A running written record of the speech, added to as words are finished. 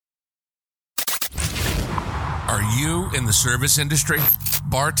you in the service industry?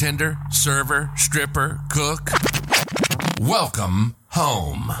 Bartender, server, stripper, cook? Welcome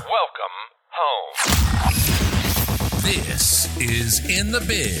home. Welcome home. This is In the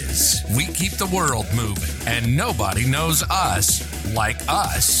Biz. We keep the world moving, and nobody knows us like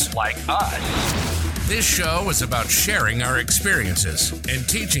us. Like us. This show is about sharing our experiences and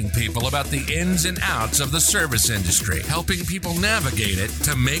teaching people about the ins and outs of the service industry, helping people navigate it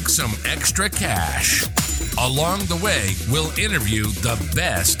to make some extra cash. Along the way, we'll interview the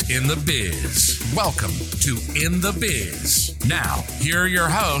best in the biz. Welcome to In the Biz. Now, here are your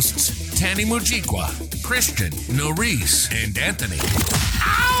hosts, Tani Mujikwa, Christian, Norris, and Anthony.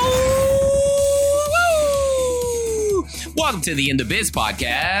 Ow! Welcome to the In the Biz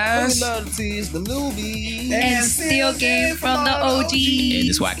podcast. The movie. And still game from the OG. In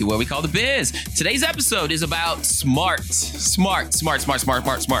this wacky what we call the biz. Today's episode is about smart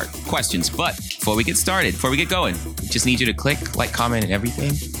questions. But before we get started, before we get going, we just need you to click, like, comment, and everything.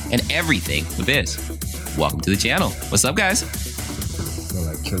 The biz. Welcome to the channel. What's up, guys? I feel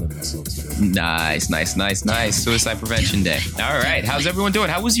like killing myself today. Nice. Suicide Prevention Day. All right. How's everyone doing?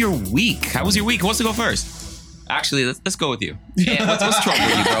 How was your week? Who wants to go first? Actually, let's go with you. Yeah, what's trouble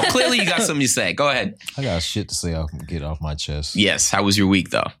with you, bro? Clearly, you got something to say. Go ahead. I got shit to say. I can get off my chest. Yes. How was your week,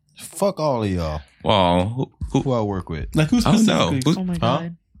 though? Fuck all of y'all. Well, who I work with? Like who's specifically? Oh my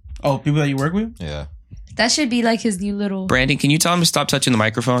God. Oh, people that you work with? Yeah. That should be like his new little... Brandon, can you tell him to stop touching the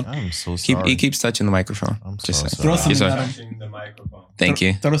microphone? I'm so sorry. He keeps touching the microphone. I'm Just so saying. Throw sorry. something Yes, at him. Thank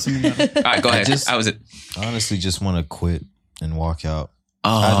you. Throw something at him. All right, go ahead. How was it? I honestly just want to quit and walk out. Oh.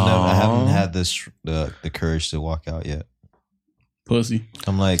 I haven't had the courage to walk out yet. Pussy.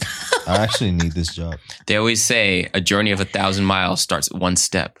 I'm like, I actually need this job. They always say a journey of 1,000 miles starts at one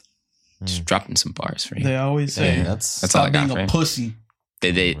step. Just dropping some bars for you. They always say Hey, That's all I stop got being for a you. pussy.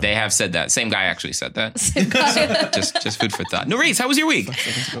 They have said that. Same guy actually said that. Damn. Just food for thought. Norris, how was your week?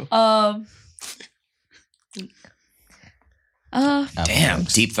 Damn,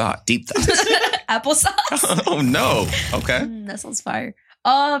 deep thought. Applesauce. Oh no. Okay. That sounds fire.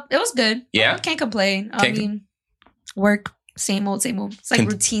 It was good. Yeah? Can't complain. Can't Work, same old. It's like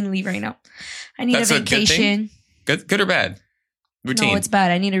routinely right now. I need That's a a good thing? vacation. Good or bad? Routine. No, it's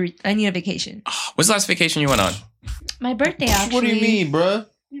bad. I need a vacation. What's the last vacation you went on? My birthday, actually. What do you mean, bruh?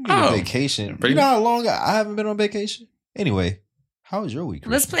 You need a vacation. Pretty- You know how long I haven't been on vacation? Anyway, how was your week?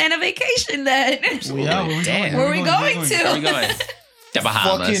 Let's plan a vacation then. Yeah, where we Damn. going? Where are we going to? Where are we going? The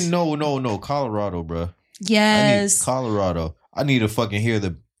Bahamas. Fucking no, Colorado, bruh. Yes. Colorado. I need to fucking hear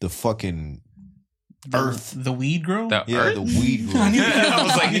the fucking earth. The weed girl? The Yeah, Earth? the weed girl. I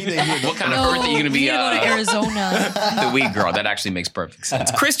was like, I need to hear the what kind of No, earth are you going to we be? need to go to Arizona. The weed girl. That actually makes perfect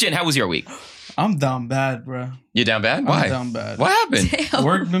sense. Christian, how was your week? I'm down bad, bro. You down bad? Why? I'm down bad. What happened? Damn.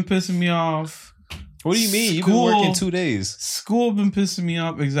 Work been pissing me off. What do you mean? You've been School. working 2 days. School been pissing me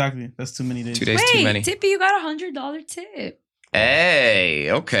off. Exactly. That's too many days. 2 days too many. Wait, Tippy, you got $100 tip. Hey,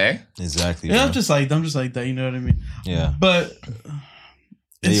 okay. Exactly. Yeah, bro. I'm just like that. You know what I mean? Yeah. But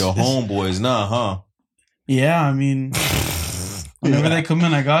They your it's- homeboys, nah, huh? yeah, I mean, whenever they come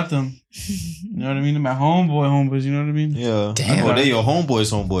in, I got them. You know what I mean? My homeboys. You know what I mean? Yeah. Damn. Oh, they your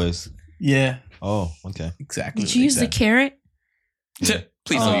homeboys. Yeah, Oh, okay. exactly. Did you use the carrot?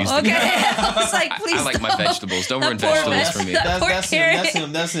 Please don't use okay. the I was like, please I like my don't. vegetables. Don't That ruin poor vegetables veg- for me. that poor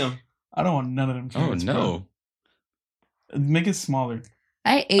carrot. That's him. I don't want none of them Oh, carrots. no. Bro. Make it smaller.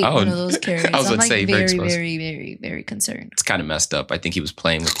 I ate Oh, one of those carrots. I was I'm about to like say, very very, exposed. very, very, very concerned. It's kind of messed up. I think he was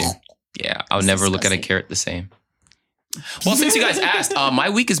playing with you. Yeah, I'll It's never look at a disgusting. carrot the same. Well, since you guys asked, my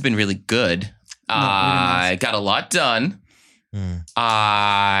week has been really good. I got a lot done.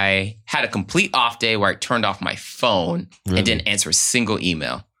 I had a complete off day where I turned off my phone Really? and didn't answer a single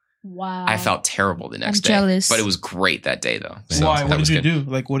email. Wow. I felt terrible the next I'm day. jealous. But it was great that day, though. So Why? that What was did you good.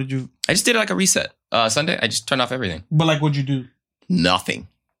 do? Like, what did you? I just did like a reset. Sunday, I just turned off everything. But like, what'd you do? Nothing.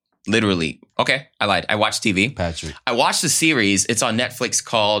 Literally. Okay, I lied. I watched TV. Patrick. I watched a series. It's on Netflix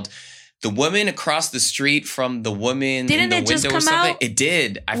called The Woman Across the Street from the Woman Didn't in the it just Window or come something. out It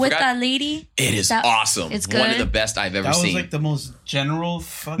did. I with forgot. that lady? It is That- awesome. it's One of good? the best I've ever That was seen. like the most general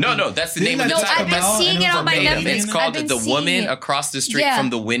fucking. No, that's the Didn't name of that the just No, title. I've been come out seeing and it was on my verbatim? Netflix. It's I've called been The seeing Woman it. Across the Street Yeah. from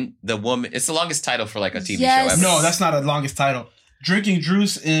the Woman. It's the longest title for like a TV Yes. show ever. No, that's not the longest title. Drinking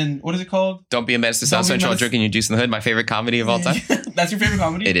juice in what is it called? Don't Be a Menace to Don't South Be a Central. Menace- Drinking Your Juice in the Hood. My favorite comedy of all time. That's your favorite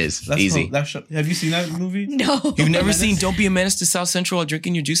comedy? It is. That's Easy. Have you seen that movie? No. You've never Menace? seen Don't Be a Menace to South Central while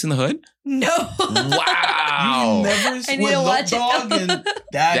drinking your juice in the hood? No. Wow. You never I need with to Lil watch it. Dog and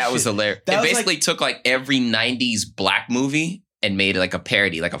That was shit. hilarious. That It was basically took like every 90s black movie and made like a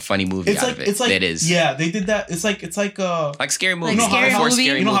parody, like a funny movie It's out like of it. it's like It is. Yeah, they did that. It's like Scary movie. Like Scary Before Movie?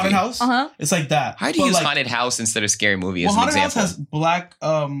 Scary you know movie. Haunted House. Uh-huh. It's like that. How do you But use like, Haunted House instead of Scary Movie Well, as an Haunted House example? has black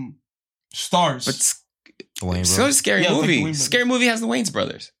stars. But Wayne, so bro. does Scary Yeah, it's like the Movie. Wayne brothers. Scary Movie has the Wayans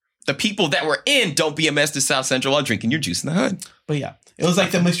brothers. The people that were in Don't Be a Mess to South Central while drinking your juice in the hood. But yeah, it was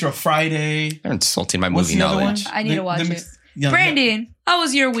like the mixture of Friday. They're insulting my What's movie the other knowledge. one? I need to watch it. Yeah, Brandon, how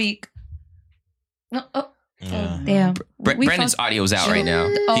was your week? No, Yeah. damn. We Brandon's found- audio's out right now.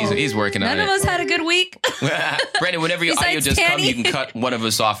 Oh. He's working on None it. of us had a good week. Brandon, whenever your audio Besides just comes, Tanny. you can cut one of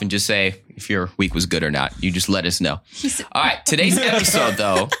us off and just say if your week was good or not. You just let us know. He's- All right, today's episode,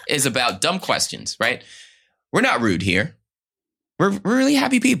 though, is about dumb questions, right? We're not rude here. We're really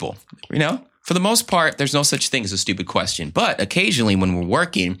happy people, you know? For the most part, there's no such thing as a stupid question. But occasionally when we're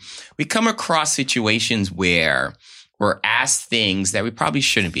working, we come across situations where we're asked things that we probably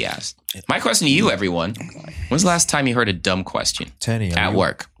shouldn't be asked. My question to you, everyone, when's the last time you heard a dumb question Tanny, at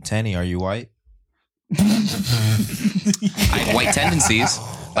work? Tanny, are you white? I have white tendencies.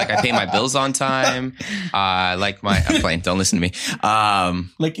 Like I pay my bills on time. Like my I'm playing. Don't listen to me.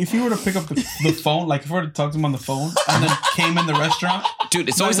 Like if you were to pick up the phone, like if you were to talk to him on the phone, and then came in the restaurant. Dude,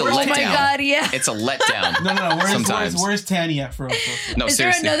 it's always a Oh letdown. my God, yeah. It's a letdown. No. Sometimes. Where's Tanny at for? No, Is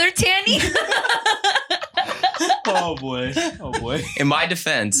there seriously. another Tanny? Oh boy. In my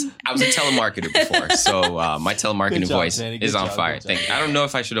defense, I was a telemarketer before, so my telemarketing Good job, voice Danny. Good is on job, fire. good job. Thank you. I don't know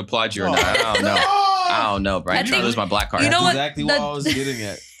if I should applaud you or not. I don't know. I don't know, bro. I'm I trying to think- lose my black card. You know what? Exactly The- what I was getting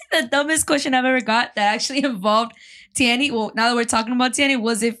at. The dumbest question I've ever got that actually involved Tanny. Well, now that we're talking about Tanny,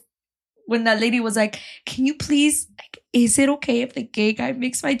 was if when that lady was like, "Can you please? Like, is it okay if the gay guy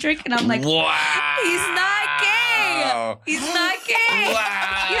makes my drink?" And I'm like, wow. "He's not gay. He's not gay."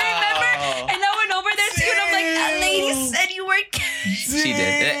 Wow. You remember? And I went over there too, and I'm like, "That lady said you were gay." She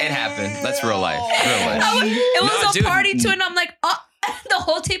did. It happened. That's real life. Real life. It was No, a dude. party too, and I'm like, "Oh." The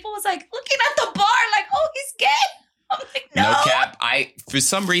whole table was like looking at the bar, like, "Oh, he's gay." I'm like, "No." No cap. I, for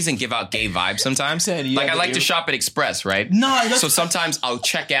some reason, give out gay vibes sometimes. Saying you Like, have I the like to ear- shop at Express, right? No, that's So sometimes I'll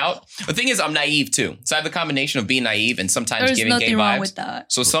check out. The thing is, I'm naive too. So I have the combination of being naive and sometimes There's giving gay nothing wrong vibes. with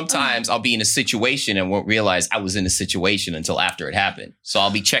that. So sometimes I'll be in a situation and won't realize I was in a situation until after it happened. So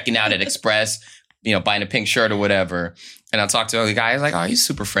I'll be checking out at Express, you know, buying a pink shirt or whatever. And I'll talk to the guy. He's like, "Oh, he's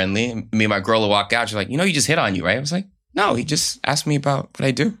super friendly." And me and my girl will walk out. She's like, "You know, he just hit on you, right?" I was like, "No, he just asked me about what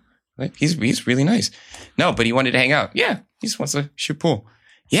I do. Like, he's really nice." "No, but he wanted to hang out." "Yeah, he just wants to shoot pool."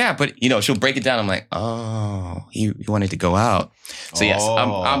 "Yeah, but you know," she'll break it down. I'm like, "Oh, he wanted to go out." So yes,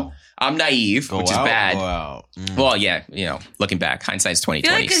 I'm naive, Go which is out, bad. Go out. Mm. Well, yeah, you know, looking back, hindsight's I feel like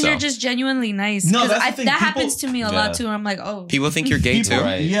 2020. because So you're just genuinely nice. No, 'Cause that's the thing. that People- happens to me a Yeah. lot too. I'm like, "Oh." people think you're gay people, too.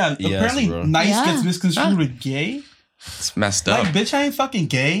 Right. yeah. Yes, Apparently, bro. nice Yeah. gets misconstrued with gay. It's messed up, Like, bitch, I ain't fucking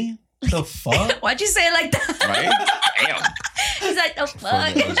gay. The fuck? Why'd you say it like that? right? Damn. He's like, "The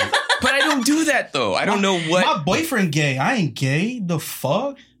fuck." But I don't do that though. I don't know what. My boyfriend gay. I ain't gay. The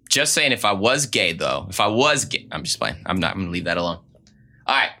fuck? Just saying, if I was gay though, if I was gay, I'm just playing. I'm not. I'm gonna leave that alone.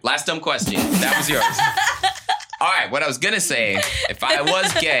 All right, last dumb question. That was yours. All right, what I was gonna say, if I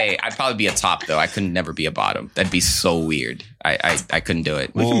was gay, I'd probably be a top though. I could never be a bottom. That'd be so weird. I couldn't do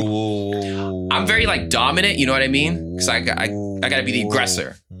it. Whoa. I'm very like dominant, you know what I mean? Because I gotta be the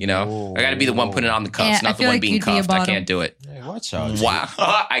aggressor, you know? I gotta be the one putting on the cuffs, Yeah, I not the feel one like being you'd be a cuffed. I bottom. can't do it. Hey, watch out. Wow.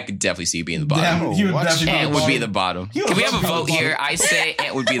 I could definitely see you being the bottom. Damn, he would watch definitely Ant be would be the the bottom. He would Can we have a be the vote bottom. here? I say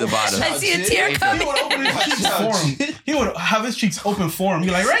Ant would be the bottom. I see a tear coming. cheeks for him. He would have his cheeks open for him.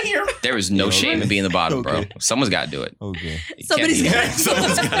 You're like, right here. There is no shame in being the bottom, bro. Okay. Someone's got to do it. Okay. You Somebody's can't be- gotta do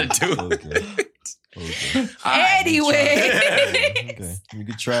Someone's it. got to do it. Okay. Okay. All right. Anyway. Okay. You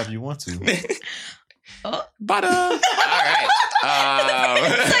can try if you want to. Bottom. All right.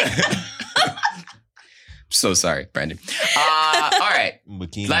 So sorry, Brandon. All right.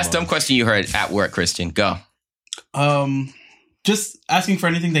 Bikini Last dumb models. question you heard at work, Christian. Go. Just asking for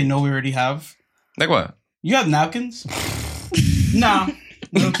anything they know we already have. Like what? You have napkins? Nah.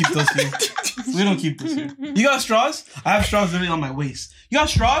 We don't keep those here. We don't keep those here. You got straws? I have straws literally on my waist. You got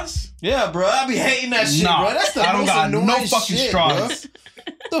straws? Yeah, bro. I be hating that shit, Nah, bro. That's the I don't most got annoying no fucking shit, straws. Bro.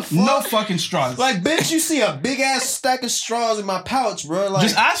 The fuck? No fucking straws. Like, bitch, you see a big ass stack of straws in my pouch, bro. Like,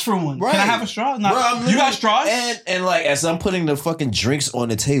 just ask for one. right. Can I have a straw? Nah. Bro, I'm You got literally- straws? And like, as I'm putting the fucking drinks on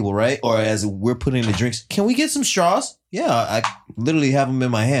the table, right? Or as we're putting the drinks, can we get some straws? Yeah, I literally have them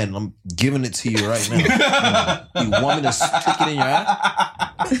in my hand. I'm giving it to you right now. You want me to stick it in your eye?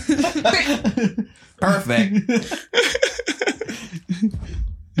 Perfect.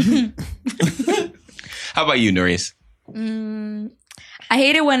 How about you, Norris? I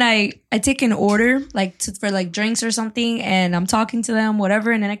hate it when I take an order like for like drinks or something, and I'm talking to them,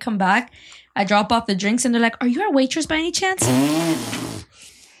 whatever, and then I come back I drop off the drinks and they're like, "Are you our waitress by any chance?"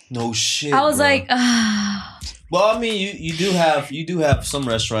 No shit. I was bro. like, Well, I mean, you do have some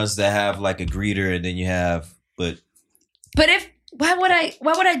restaurants that have like a greeter, and then you have, but why would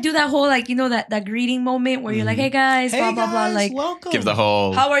I do that whole like, you know, that greeting moment where you're like, "Hey guys, blah blah blah," like, welcome. Give the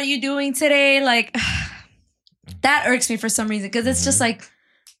whole. "How are you doing today?" Like that irks me for some reason because it's just like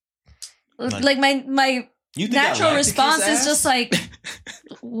my You think I natural like to response kiss is ass? just like,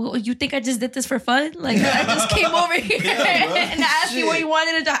 well, you think I just did this for fun? Like I just came over here Yeah, bro. and asked you what you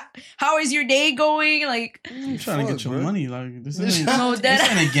wanted to. How is your day going? Like I'm trying to get your bro. money. Like this isn't, no, this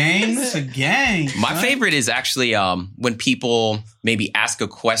that ain't a game. This is a gang. My son. favorite is actually when people maybe ask a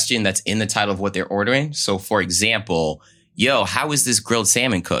question that's in the title of what they're ordering. So, for example, yo, how is this grilled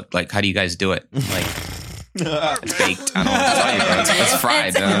salmon cooked? Like, how do you guys do it? Like, it's baked. I don't know what to tell you, bro. It's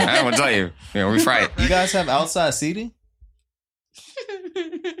fried. I don't want to tell you. You know, we fry it. You guys have outside seating?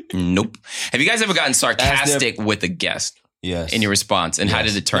 Nope. Have you guys ever gotten sarcastic with a guest Yes. in your response? And how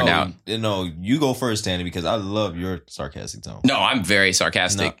did it turn out? No, you go first, Danny, because I love your sarcastic tone. No, I'm very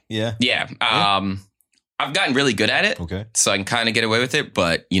sarcastic. No, yeah. Yeah. I've gotten really good at it. Okay. So I can kind of get away with it.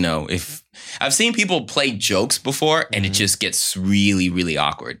 But, you know, if I've seen people play jokes before and it just gets really, really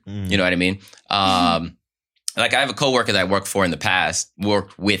awkward. You know what I mean? Like I have a coworker that I worked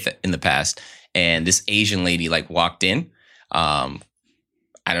with in the past. And this Asian lady like walked in.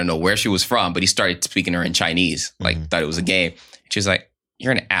 I don't know where she was from, but he started speaking to her in Chinese. Like thought it was a game. She was like,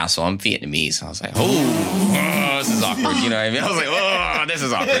 "You're an asshole. I'm Vietnamese." I was like, oh, this is awkward. You know what I mean? I was like, oh, this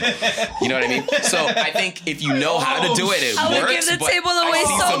is awkward. You know what I mean? So I think if you know how to do it, it I would works. give the but table away I've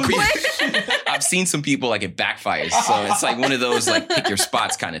seen so some quick. I've seen some people like it backfires. So it's like one of those like pick your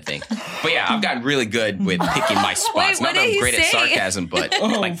spots kind of thing. But yeah, I've gotten really good with picking my spots. what Not that did I'm he great at say? sarcasm, but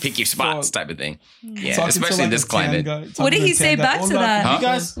like pick your spots type of thing. Yeah, Talking to, especially like, in this a tan climate. guy, What talking did to he a say tan guy. back to Hola. that? Huh? You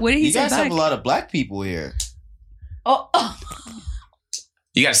guys, What did he you say guys have back? a lot of black people here. Oh.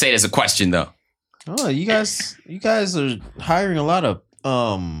 You got to say it as a question though. Oh, you guys are hiring a lot of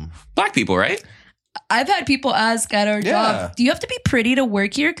Black people, right? I've had people ask at our Yeah. job, "Do you have to be pretty to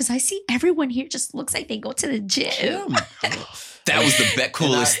work here?" Because I see everyone here just looks like they go to the gym. That was the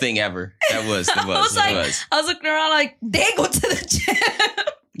coolest thing ever. That was. I was looking around like they go to the gym.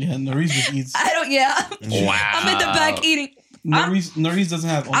 Yeah, Norris just eats. I don't. Yeah, Wow. I'm in the back eating. Norris doesn't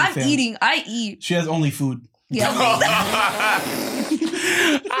have only I'm fans. eating. I eat. She has only food. Yeah.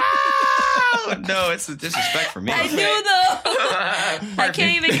 Oh, no, it's a disrespect for me. I do though. I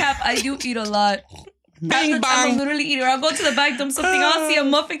can't even cap. I do eat a lot. Half the time I'm literally eating. I'll go to the back, dump something. I'll see a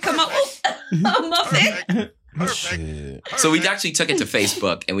muffin come out. Oops, a muffin. Shit. So we actually took it to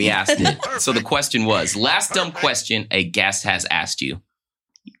Facebook and we asked it. So the question was, last dumb question a guest has asked you.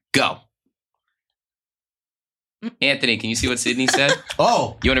 Go. Anthony, can you see what Sydney said?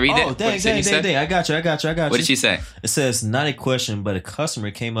 Oh, You want to read it? oh, What dang, Sydney said? I got you. What did she say? It says, not a question, but a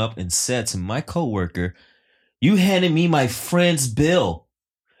customer came up and said to my coworker, "You handed me my friend's bill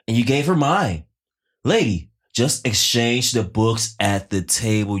and you gave her mine. Lady, just exchange the books at the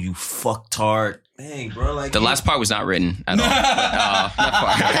table, you fucktard." Dang, bro. Like The last part was not written at all. But,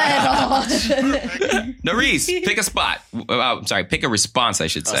 that part. No, Reese, pick a spot. I'm sorry, pick a response, I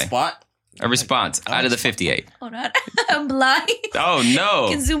should say. spot. A response out of the 58. Hold on. I'm blind. Oh, no.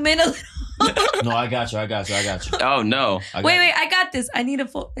 Can zoom in a little. No, I got you. Oh, no. Wait. I got this. I need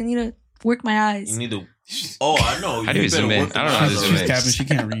to work my eyes. You need to. Oh, I know. How do you zoom better in? work I don't know the how to mouse. zoom She's in. capping. She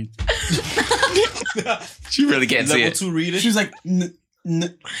can't read. She really can't see Level it. 2 reader. She's like,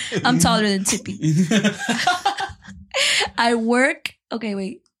 I'm taller than Tippy. I work. Okay,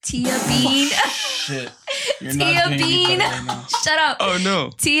 wait. Tia Bean. shit. You're Tia not doing any Bean. better right now. Shut up. Oh,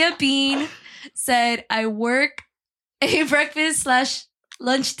 no. Tia Bean said, "I work a breakfast/lunch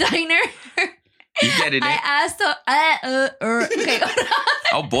diner." You get it? I asked her. Okay.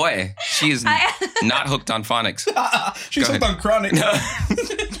 Oh, boy. She is I not hooked on phonics. She's Go hooked on chronic.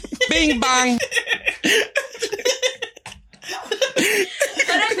 Bing, bang.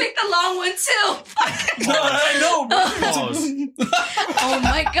 But I picked the long one too. No, I know, bro. Oh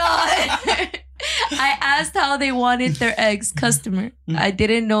my god. I asked how they wanted their eggs. Customer. I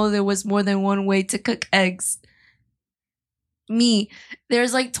didn't know there was more than one way to cook eggs. Me.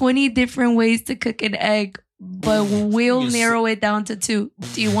 There's like 20 different ways to cook an egg, but we'll narrow it down to 2.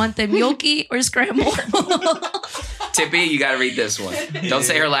 Do you want them yolky or scrambled? Tippy, you got to read this one. Don't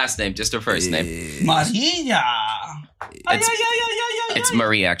say her last name, just her first name. Maria. It's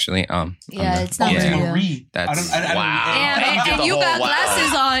Marie, actually. Yeah, it's not Oh, it's Yeah. Maria. Marie. That's I don't- wow. Damn, Thank and the you whole got wow.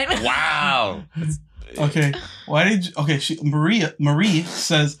 glasses on. Wow. Okay. Why did you, okay, Marie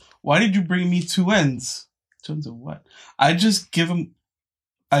says, "Why did you bring me 2 ends?" 2 ends of what? I just give them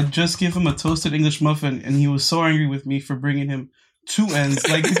I just gave him a toasted English muffin, and he was so angry with me for bringing him 2 ends.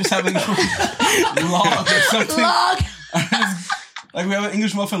 Like we just have an log or something. Log. Like we have an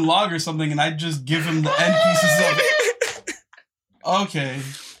English muffin log or something, and I just give him the end pieces of it. Okay.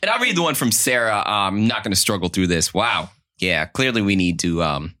 And I'll read the one from Sarah. I'm not going to struggle through this. Wow. Yeah, clearly we need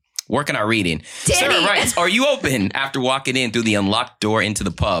to work on our reading. Danny. Sarah writes, are you open after walking in through the unlocked door into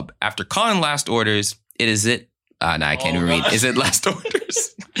the pub? After calling last orders, no, I can't even read. Is it last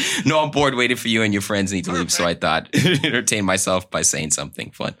orders? No, I'm bored waiting for you and your friends need to leave, so I thought entertain myself by saying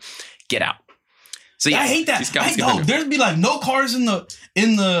something fun. Get out. So yeah, I hate that. There'd be like no cars in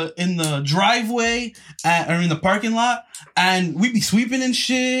the driveway or in the parking lot, and we'd be sweeping and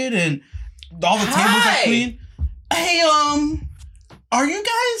shit, and all the tables are clean. Hey, are you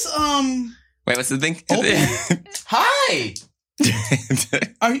guys wait, what's the thing? Open? Hi.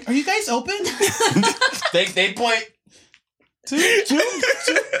 Are you guys open? They point. Two.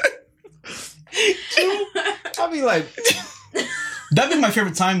 I'll be like, That'd be my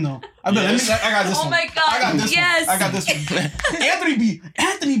favorite time though. I got this one. Oh my God. I got this yes. one. I got this one.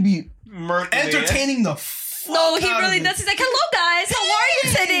 Anthony B. Entertaining the No, he really does. He's like, hello guys, how are you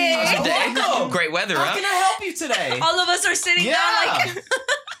today? welcome. Great weather, How huh? can I help you today? All of us are sitting down like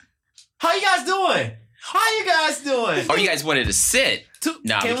How you guys doing? How you guys doing? Oh, you guys wanted to sit?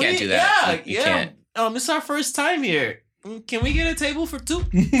 No, we can't do Yeah, that. You can't. It's our first time here. Can we get a table for 2?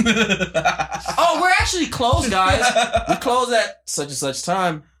 Oh, we're actually closed, guys. We close at such and such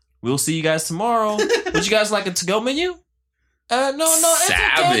time. We'll see you guys tomorrow. Would you guys like a to-go menu? No, it's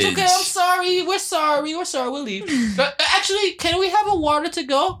okay. It's okay. I'm sorry. We're sorry. We'll leave. But actually, can we have a water to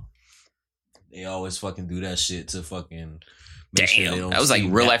go? They always fucking do that shit to fucking. Damn, that was like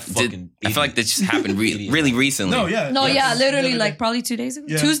real life. I feel like that just happened really recently. literally like probably 2 days ago.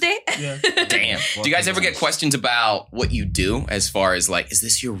 Yeah. Tuesday? Yeah. Damn. Do you guys ever get questions about what you do as far as like, is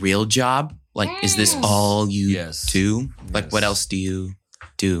this your real job? Like, is this all you do? Like, what else do you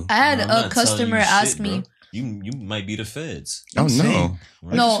do? I had a customer ask me. You might be the feds. Oh, no.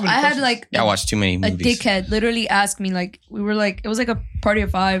 No, I had like I watched too many a movies. dickhead literally ask me, like, we were like, it was like a party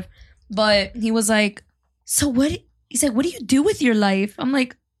of 5, but he was like, so what? He's like, what do you do with your life? I'm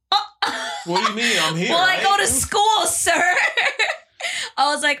like, What do you mean? I'm here. well, right? I go to school, sir.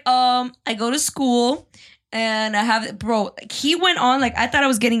 I was like, I go to school and I have, bro, like, he went on, like, I thought I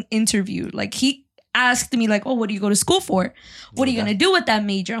was getting interviewed. Like, he asked me, like, oh, what do you go to school for? What are you going to do with that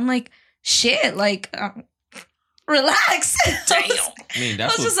major? I'm like, shit, like, relax. Damn. I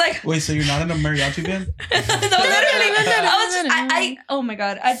was just like, Wait, so you're not in a mariachi band? no, literally. I was just, oh my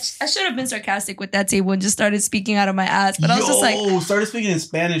God. I should have been sarcastic with that table and just started speaking out of my ass. But I was just like, started speaking in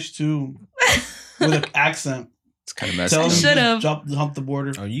Spanish too. With an accent. It's kind of messy. Tell them should have. Hump the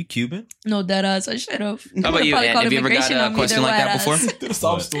border. Are you Cuban? no, dead ass. I should have. How about you, Ant? Have you ever got a question like that before?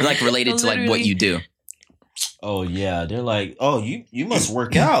 Like related to like what you do? Oh yeah, they're like, oh you must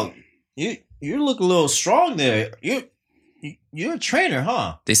work out. You look a little strong there. You're a trainer,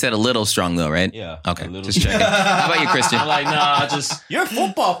 huh? They said a little strong though, right? Yeah. Okay. a little Just checking. How about you, Christian? I'm like, nah, you're a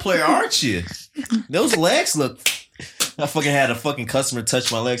football player, aren't you? Those legs look. I fucking had a fucking customer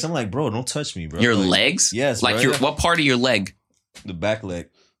touch my legs. I'm like, bro, don't touch me, bro. Your like, legs? Yes. Like bro. what part of your leg? The back leg.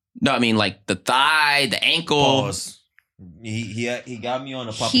 No, I mean like the thigh, the ankle. Pause. He got me on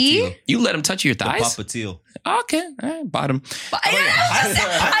the papatio. You let him touch your The thighs? papatio. Okay. All right, bottom. I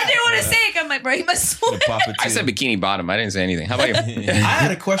didn't want to say it. I'm like, bro, he must The papatio. I said bikini bottom. I didn't say anything. How about you? I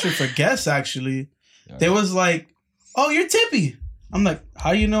had a question for guests actually. They was like, oh, you're Tippy. I'm like,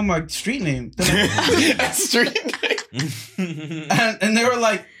 how do you know my street name? Street name. And they were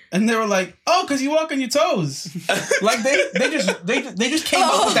like, oh, because you walk on your toes. Like they just came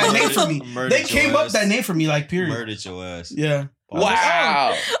up with that name for me. They came up with that name for me, like, period. Murdered your ass. Yeah.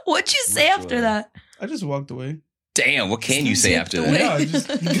 Wow. What'd you say after that? I just walked away. Damn, what can you say after that? Yeah, I just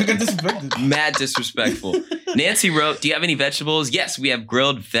got disrespected. Mad disrespectful. Nancy wrote, do you have any vegetables? Yes, we have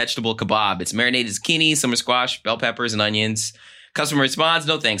grilled vegetable kebab. It's marinated zucchini, summer squash, bell peppers, and onions. Customer responds,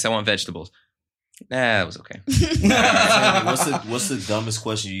 no thanks, I want vegetables. That was okay. What's the dumbest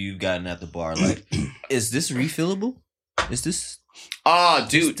question you've gotten at the bar? Like, is this refillable? Is this? Oh,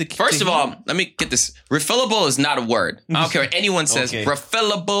 dude. First of all, let me get this. Refillable is not a word. I don't care what anyone says. Okay.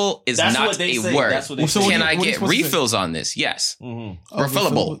 Refillable is That's not what they a say. word. That's what they So say. Can what I are you get supposed to say? refills on this? Yes. Mm-hmm.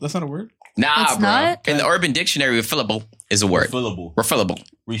 Refillable. That's not a word? Nah, It's bro. not? In the Urban Dictionary, refillable is a word. Refillable. Refillable.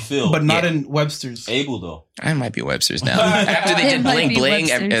 Refill. But not Yeah. in Webster's. Able though. I might be Webster's now. After they It did might bling be bling,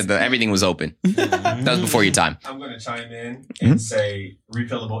 Webster's. everything was open. That was before your time. I'm going to chime in and say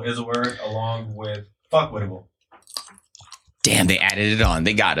refillable is a word along with fuckwittable. Damn, they added it on.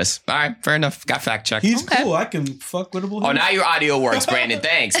 They got us. All right, fair enough. Got fact checked. He's cool. I can fuck with him. Oh, now your audio works, Brandon.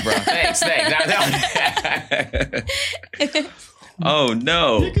 Thanks, bro. Thanks. Oh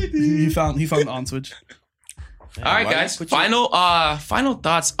no. He found the on switch. All right, guys. Final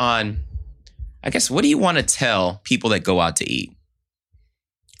thoughts on. I guess, what do you want to tell people that go out to eat?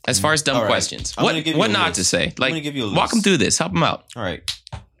 As far as dumb questions, what not to say? Like, I'm gonna give you a list. Walk them through this. Help them out. All right.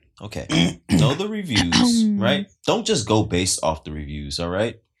 Okay. Know the reviews, right? Don't just go based off the reviews, all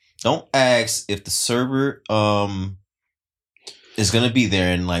right? Don't ask if the server is going to be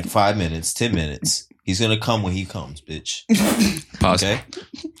there in like 5 minutes, 10 minutes. He's going to come when he comes, bitch. Pause. Okay?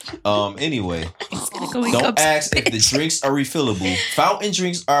 Anyway, don't ask if the drinks are refillable. Fountain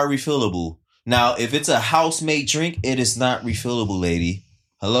drinks are refillable. Now, if it's a house-made drink, it is not refillable, lady.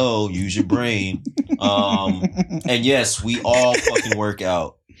 Hello, use your brain. And yes, we all fucking work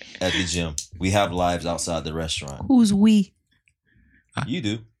out at the gym. We have lives outside the restaurant. Who's we? You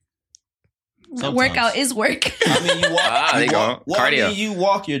do. Sometimes. Workout is work. I mean, you walk. There you go. Cardio. I mean, you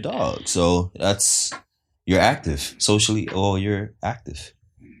walk your dog, so you're active socially, or you're active,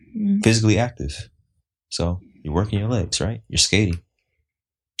 physically active. So you're working your legs, right? You're skating.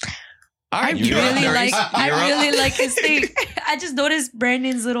 All right, I really like his thing. I just noticed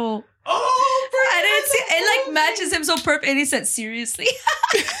Brandon's little. I didn't see it. Like matches him so perfect. And he said, "Seriously,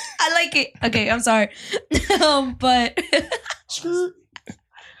 I like it." Okay, I'm sorry, but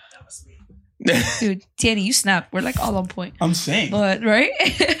dude, Danny, you snap. We're like all on point. I'm saying, but right.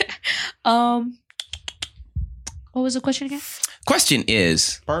 What was the question again? Question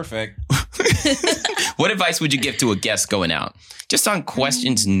is perfect. What advice would you give to a guest going out? Just on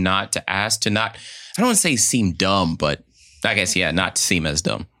questions not to ask, I don't want to say seem dumb, but I guess, not to seem as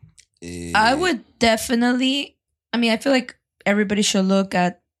dumb. I would definitely, I feel like everybody should look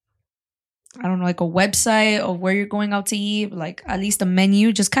at, I don't know, like a website of where you're going out to eat, like at least a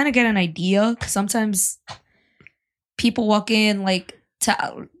menu, just kind of get an idea. Because sometimes people walk in like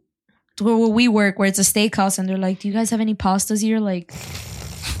to where we work, where it's a steakhouse, and they're like, "Do you guys have any pastas here?" Like,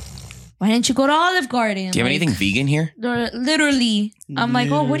 why didn't you go to Olive Garden? Do you have anything vegan here? Literally. I'm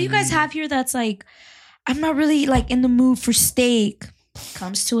like, "Oh, what do you guys have here that's like, I'm not really like in the mood for steak."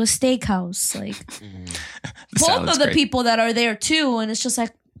 Comes to a steakhouse. Like, both of the people that are there too. And it's just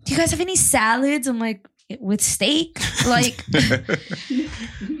like, "Do you guys have any salads?" I'm like, "With steak?" Like,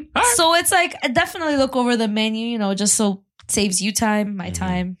 so it's like, definitely look over the menu, just so it saves you time, my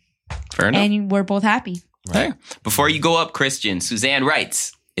time. Fair enough. And we're both happy. Right. Hey, before you go up, Christian, Suzanne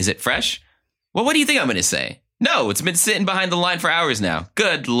writes, "Is it fresh?" Well, what do you think I'm going to say? No, it's been sitting behind the line for hours now.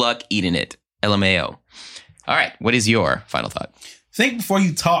 Good luck eating it. LMAO. All right. What is your final thought? Think before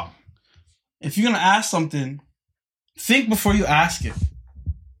you talk. If you're going to ask something, think before you ask it.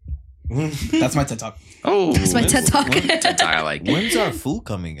 That's my TED Talk. Oh, that's my TED Talk. TED Talk, I like. When's our food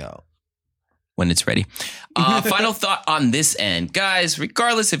coming out? When it's ready. Final thought on this end. Guys,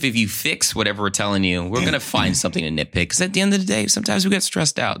 regardless if you fix whatever we're telling you, we're going to find something to nitpick. Because at the end of the day, sometimes we get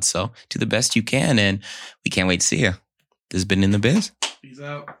stressed out. So do the best you can. And we can't wait to see you. This has been In the Biz. Peace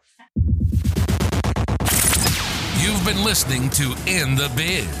out. You've been listening to In the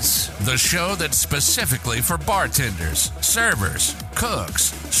Biz, the show that's specifically for bartenders, servers, cooks,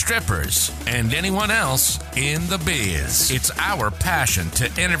 strippers, and anyone else in the biz. It's our passion to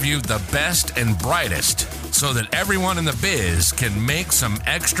interview the best and brightest so that everyone in the biz can make some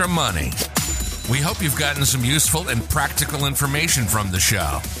extra money. We hope you've gotten some useful and practical information from the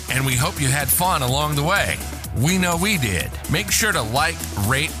show, and we hope you had fun along the way. We know we did. Make sure to like,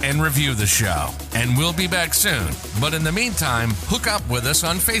 rate, and review the show. And we'll be back soon. But in the meantime, hook up with us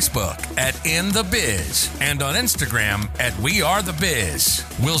on Facebook at In The Biz and on Instagram at We Are The Biz.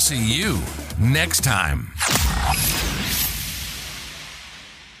 We'll see you next time.